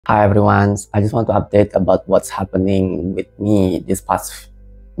Hi everyone, I just want to update about what's happening with me these past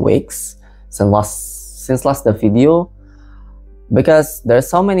weeks since last the video, because there's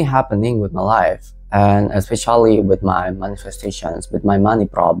so many happening with my life, and especially with my manifestations, with my money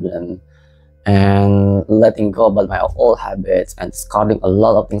problem, and letting go about my old habits and discarding a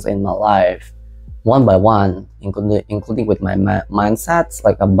lot of things in my life one by one, including with my mindsets,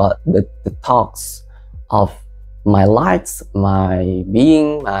 like about the talks of my lights, my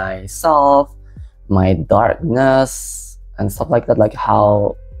being, myself, my darkness, and stuff like that. Like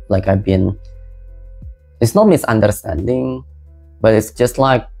how, like I've been, it's not misunderstanding, but it's just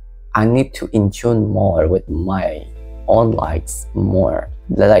like I need to in tune more with my own lights more.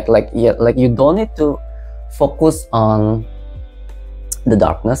 Like you don't need to focus on the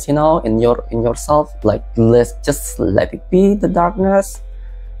darkness, you know, in yourself. Like let's just let it be the darkness,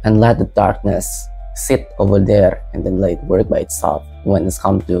 and let the darkness sit over there, and then let it work by itself. When it's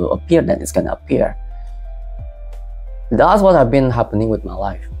come to appear, then it's gonna appear. That's what I've been happening with my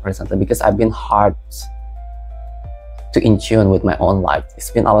life recently, because I've been hard to in tune with my own life.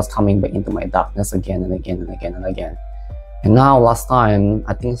 It's been I was coming back into my darkness again and again and again and again. And now last time,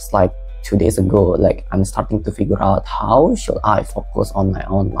 I think it's like 2 days ago, like I'm starting to figure out how should I focus on my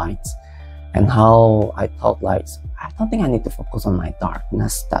own lights, and how I thought like I don't think I need to focus on my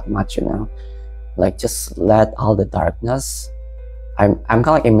darkness that much, you know. Like just let all the darkness. I'm kind of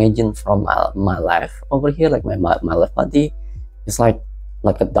like imagine from my life over here, like my left body is like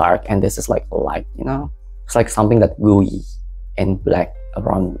a dark, and this is like a light, you know. It's like something that gooey and black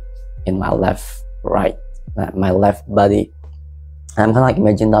around in my left my left body. And I'm kind of like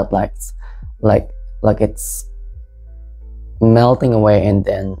imagine that like it's melting away, and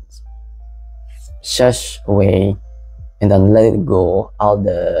then shush away, and then let it go, all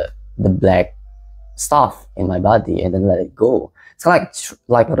the black stuff in my body, and then let it go. It's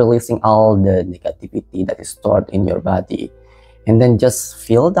like releasing all the negativity that is stored in your body, and then just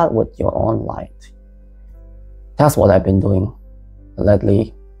feel that with your own light. That's what I've been doing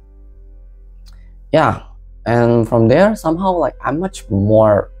lately. Yeah, and from there somehow like I'm much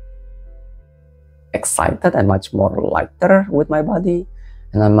more excited and much more lighter with my body,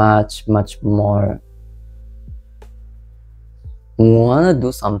 and I'm much more want to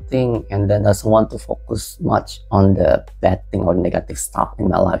do something, and then doesn't want to focus much on the bad thing or negative stuff in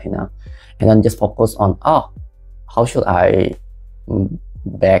my life, you know, and then just focus on, oh, how should I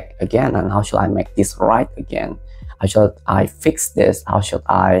back again, and how should I make this right again, how should I fix this, how should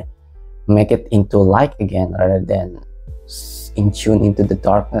I make it into light again, rather than in tune into the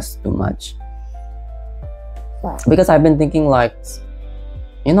darkness too much. Because I've been thinking like,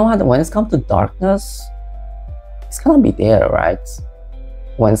 you know what, when it's come to darkness, it's gonna be there, right?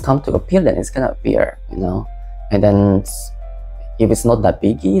 When it's come to appear, then it's gonna appear, you know. And then if it's not that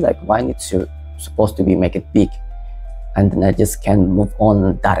biggie, like why need to supposed to be make it big? And then I just can move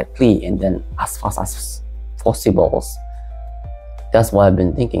on directly, and then as fast as possible. That's what I've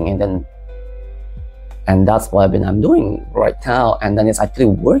been thinking, and that's what I'm doing right now. And then it's actually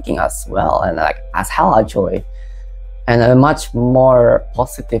working as well, and like as hell actually, and a much more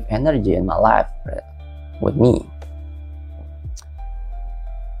positive energy in my life with me.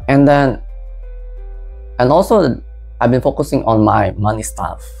 And also I've been focusing on my money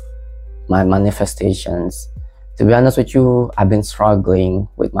stuff, my manifestations. To be honest with you, I've been struggling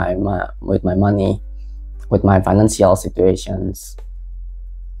with my money, with my financial situations.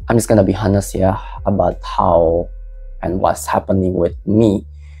 I'm just gonna be honest here about how and what's happening with me.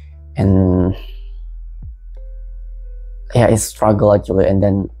 And yeah, it's struggle actually. And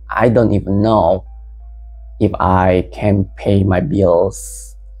then I don't even know if I can pay my bills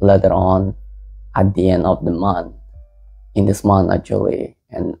later on at the end of the month, in this month actually,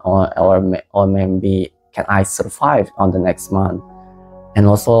 and or maybe can I survive on the next month. And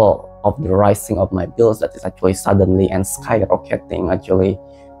also of the rising of my bills that is actually suddenly and skyrocketing actually,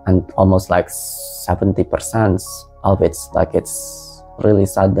 and almost like 70% of it's like it's really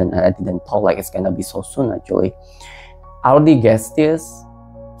sudden, and I didn't thought like it's gonna be so soon actually. I already guessed this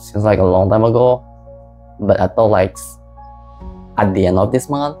since like a long time ago, but I thought like at the end of this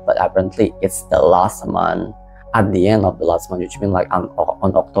month, but apparently it's the last month, at the end of the last month, which means like on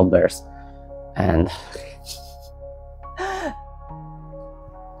October's. And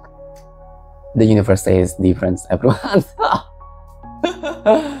the universe says different, everyone.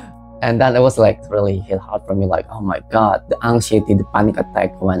 And then it was like really hit hard for me, like, oh my god, the anxiety, the panic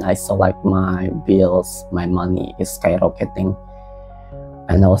attack when I saw like my bills, my money is skyrocketing.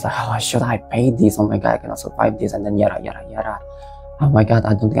 And I was like, oh, should I pay this? Oh my god, I cannot survive this. And then yara. Oh my god,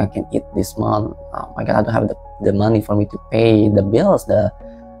 I don't think I can eat this month. Oh my god, I don't have the money for me to pay the bills, the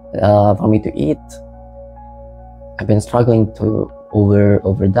for me to eat. I've been struggling to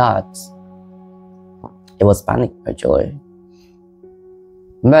over that. It was panic actually.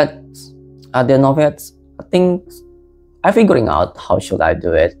 But at the end of it, I think I'm figuring out how should I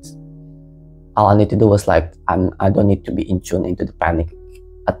do it. All I need to do was like, I don't need to be in tune into the panic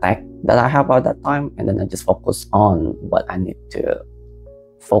attack that I have at that time, and then I just focus on what I need to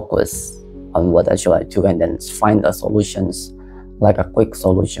focus on, what I should do, and then find the solutions, like a quick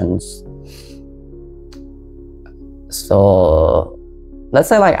solutions. So let's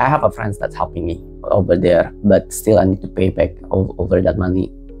say like I have a friend that's helping me over there, but still I need to pay back over that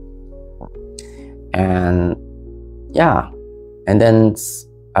money. And yeah, and then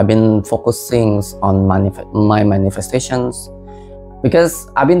I've been focusing on my manifestations, because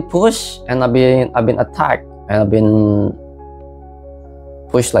I've been pushed and I've been attacked and I've been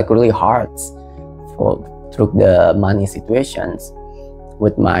pushed like really hard through the money situations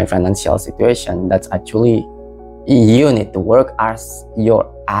with my financial situation. That's actually, you need to work your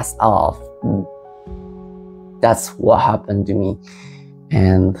ass off. That's what happened to me.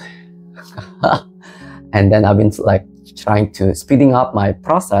 And and then I've been like trying to speeding up my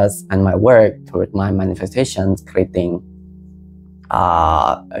process and my work toward my manifestations, creating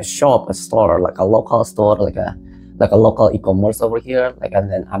a shop, a store, like a local store, like a local e-commerce over here. Like,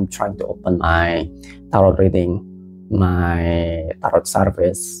 and then I'm trying to open my tarot reading, my tarot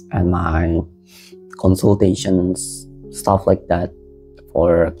service, and my consultations, stuff like that,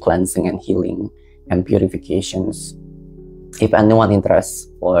 for cleansing and healing and purifications. If anyone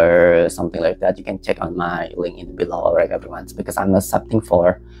interested or something like that, you can check on my link in below, alright everyone, because I'm accepting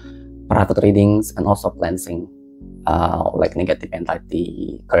for private readings and also cleansing like negative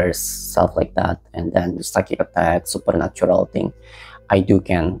entity, curse, stuff like that, and then psychic attack, supernatural thing. I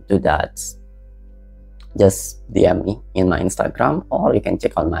can do that. Just DM me in my Instagram, or you can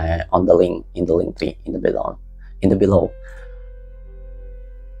check on the link in the link tree in the below.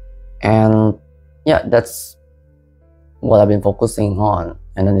 And yeah, that's what I've been focusing on.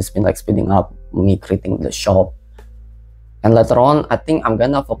 And then it's been like speeding up me creating the shop. And later on, I think I'm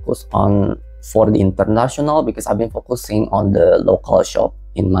gonna focus on for the international, because I've been focusing on the local shop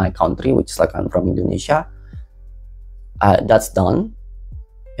in my country, which is like I'm from Indonesia. That's done.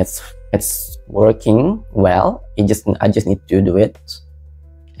 It's working well. I just need to do it,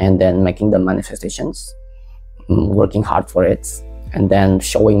 and then making the manifestations, working hard for it, and then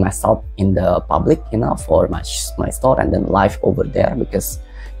showing myself in the public, for my store, and then live over there, because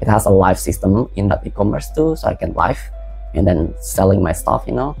it has a live system in that e-commerce too, so I can live and then selling my stuff,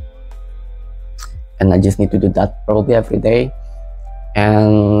 and I just need to do that probably every day.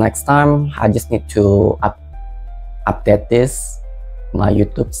 And next time I just need to update my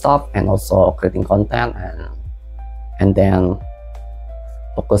YouTube stuff, and also creating content, and then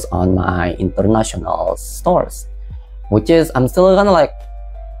focus on my international stores, which is, I'm still kind of like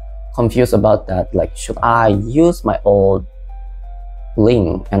confused about that. Like, should I use my old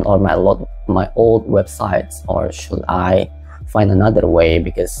link or my old websites, or should I find another way?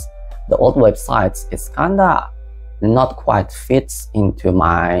 Because the old websites is kinda not quite fits into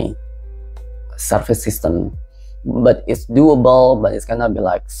my service system, but it's doable. But it's gonna be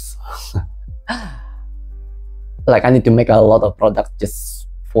like like I need to make a lot of products just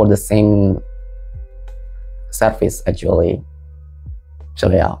for the same service actually. So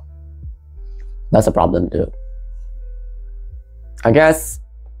yeah, that's a problem too. I guess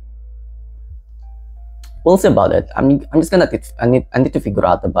we'll see about it. I need to figure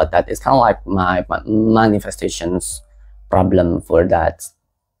out about that. It's kind of like my manifestations problem for that.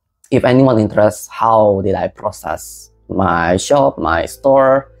 If anyone interested, how did I process my shop, my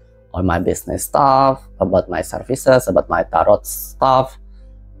store, or my business stuff, about my services, about my tarot stuff,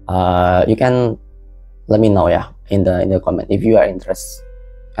 you can let me know, in the comment if you are interested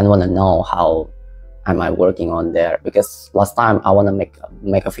and want to know how am I working on there. Because last time I want to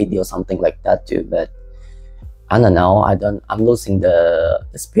make a video, something like that too, but I don't know, I'm losing the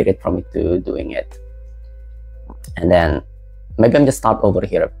spirit from it to doing it. And then maybe I'm just start over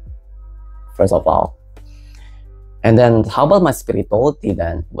here first of all. And then how about my spirituality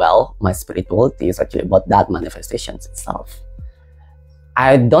then? Well, my spirituality is actually about that manifestations itself.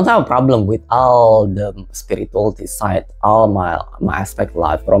 I don't have a problem with all the spirituality side, all my aspect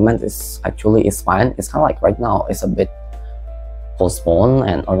life. Romance is fine. It's kind of like right now it's a bit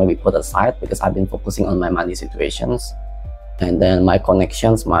postponed or maybe put aside, because I've been focusing on my money situations, and then my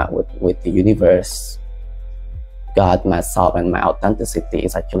connections with the universe, God, myself, and my authenticity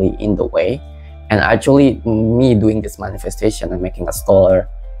is actually in the way. And actually me doing this manifestation and making a store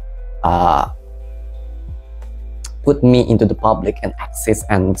put me into the public and access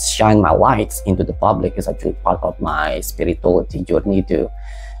and shine my lights into the public is actually part of my spirituality journey too.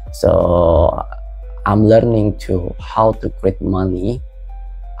 So I'm learning to how to create money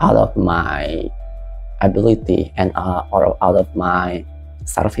out of my ability and or out of my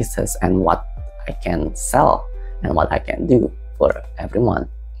services and what I can sell and what I can do for everyone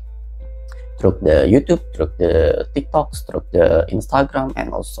through the YouTube, through the TikToks, through the Instagram,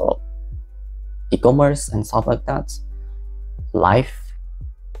 and also e-commerce and stuff like that. Live,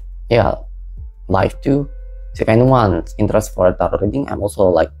 yeah, live too. So if anyone's interested for tarot reading, I'm also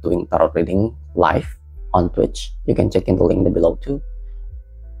like doing tarot reading live on Twitch. You can check in the link below too.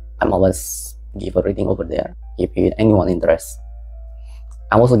 I'm always give a reading over there if anyone interested.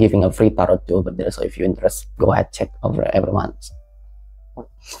 I'm also giving a free tarot too over there, so if you're interested, go ahead, check over every month.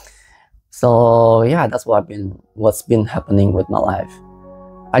 So yeah, that's what's been happening with my life.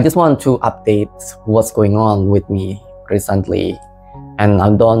 I just want to update what's going on with me recently, and I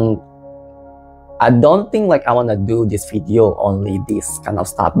don't think like I want to do this video only this kind of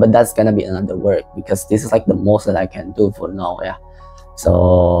stuff, but that's gonna be another work because this is like the most that I can do for now. Yeah,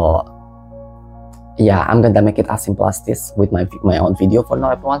 so yeah, I'm gonna make it as simple as this with my own video for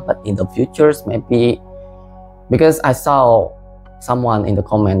now, everyone. But in the futures, maybe, because I saw someone in the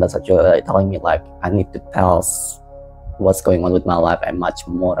comment that's actually telling me like I need to tell what's going on with my life and much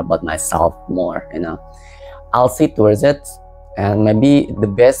more about myself more, you know. I'll see towards it, and maybe the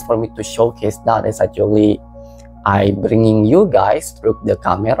best for me to showcase that is actually I bringing you guys through the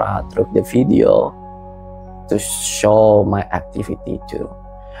camera, through the video, to show my activity too.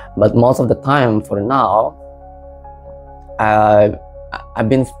 But most of the time for now, I've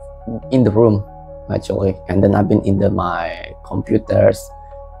been in the room actually, and then I've been in my computers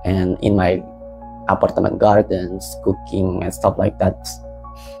and in my apartment gardens cooking and stuff like that.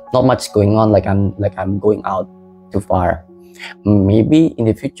 Not much going on like I'm going out too far. Maybe in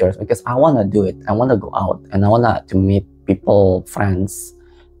the future, because I want to do it, I want to go out and I want to meet people, friends,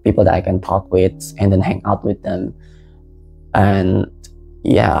 people that I can talk with and then hang out with them. And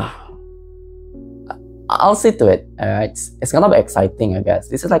yeah, I'll see to it. It's gonna be exciting, I guess.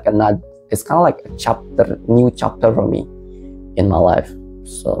 This is like it's kind of like a new chapter for me in my life.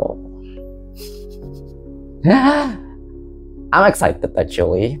 So yeah, I'm excited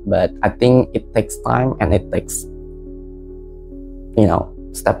actually, but I think it takes time and it takes, you know,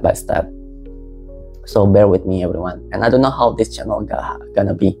 step by step. So bear with me, everyone. And I don't know how this channel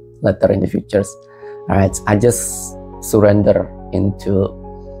gonna be later in the futures. All right, I just surrender into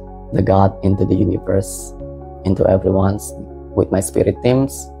the God, into the universe, into everyone's with my spirit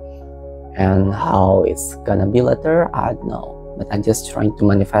teams, and how it's gonna be later, I don't know. But I'm just trying to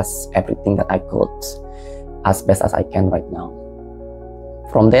manifest everything that I could as best as I can right now.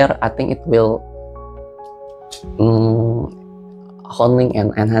 From there, I think it will honing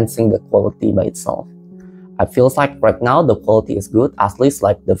and enhancing the quality by itself. I feels like right now the quality is good, at least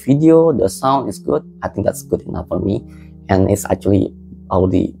like the video, the sound is good. I think that's good enough for me, and it's actually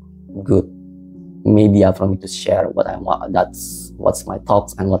already good media for me to share what I want. That's what's my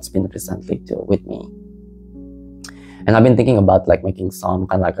thoughts and what's been recently too with me. And I've been thinking about like making some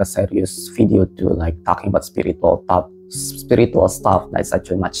kind of like a serious video to like talking about spiritual stuff that's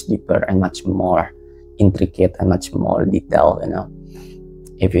actually much deeper and much more intricate and much more detailed, you know.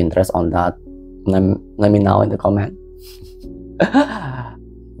 If you're interested on that, let me know in the comment.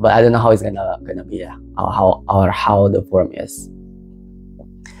 But I don't know how it's gonna be, how the form is.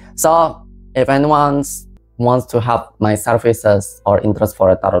 So if anyone wants to have my services or interest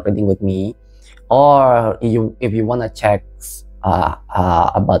for a tarot reading with me, or if you want to check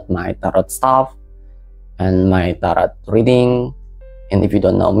about my tarot stuff and my tarot reading, and if you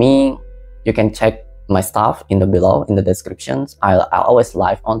don't know me, you can check my stuff below in the descriptions. I always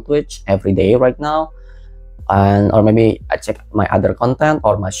live on Twitch every day right now, or maybe I check my other content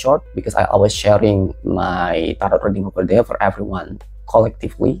or my short, because I always sharing my tarot reading over there for everyone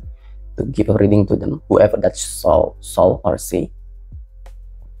collectively to give a reading to them, whoever that saw or see.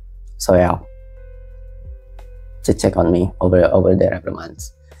 So yeah, just check on me over there every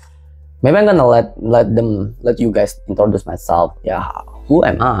month. Maybe I'm gonna let you guys introduce myself. Yeah, who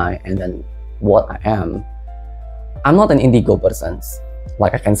am I, and then what I am. I'm not an indigo person.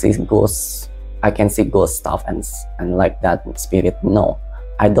 Like I can see ghosts stuff and like that spirit. No,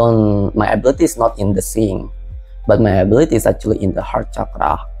 I don't. My ability is not in the seeing, but my ability is actually in the heart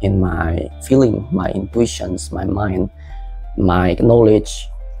chakra, in my feeling, my intuitions, my mind, my knowledge,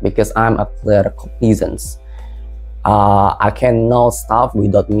 because I'm a claircognizance. I can know stuff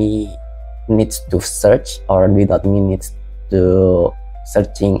without me needs to search, or without me needs to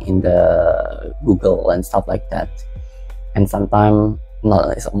searching in the Google and stuff like that. and sometimes,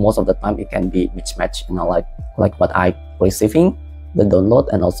 not most of the time, it can be mismatched, like what I receiving the download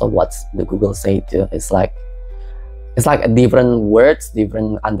and also what the Google say too. It's like a different words,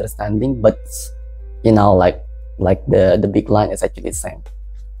 different understanding, but like the big line is actually the same.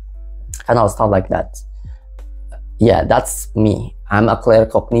 And I'll start like that. Yeah, that's me. I'm a clear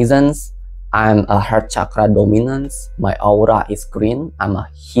cognizance. I'm a heart chakra dominance. My aura is green. I'm a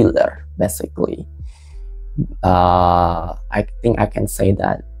healer, basically. I think I can say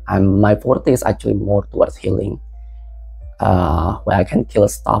that my forte is actually more towards healing, where I can kill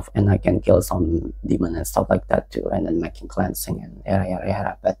stuff and I can kill some demon and stuff like that too, and then making cleansing and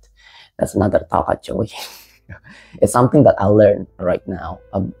yada. But that's another talk actually. It's something that I learned right now,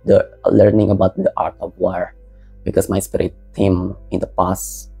 learning about the art of war, because my spirit team in the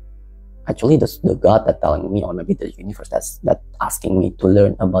past, actually the God that telling me, or maybe the universe that asking me to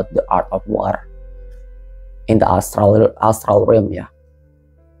learn about the art of war in the astral realm. Yeah,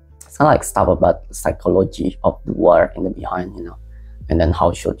 it's not like stuff about psychology of the war in the behind, and then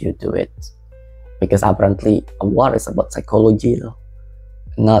how should you do it, because apparently a war is about psychology though,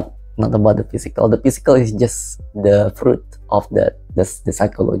 not about the physical. The physical is just the fruit of the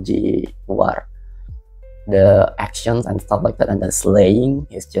psychology war, the actions and stuff like that, and the slaying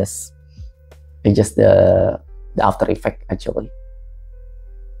is just the after effect actually.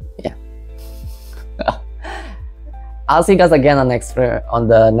 Yeah. I'll see you guys again on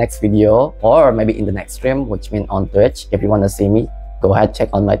the next video, or maybe in the next stream, which means on Twitch. If you want to see me, go ahead, check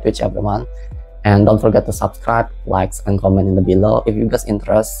on my Twitch, everyone. And don't forget to subscribe, likes, and comment in the below if you guys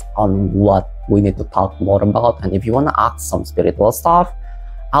interest on what we need to talk more about. And if you want to ask some spiritual stuff,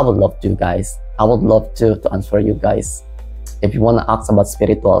 I would love to, guys. I would love to answer you guys. If you want to ask about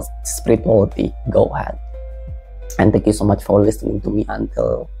spirituality, go ahead. And thank you so much for listening to me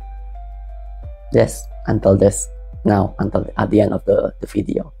until at the end of the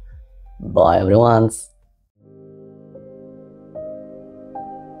video. Bye, everyone.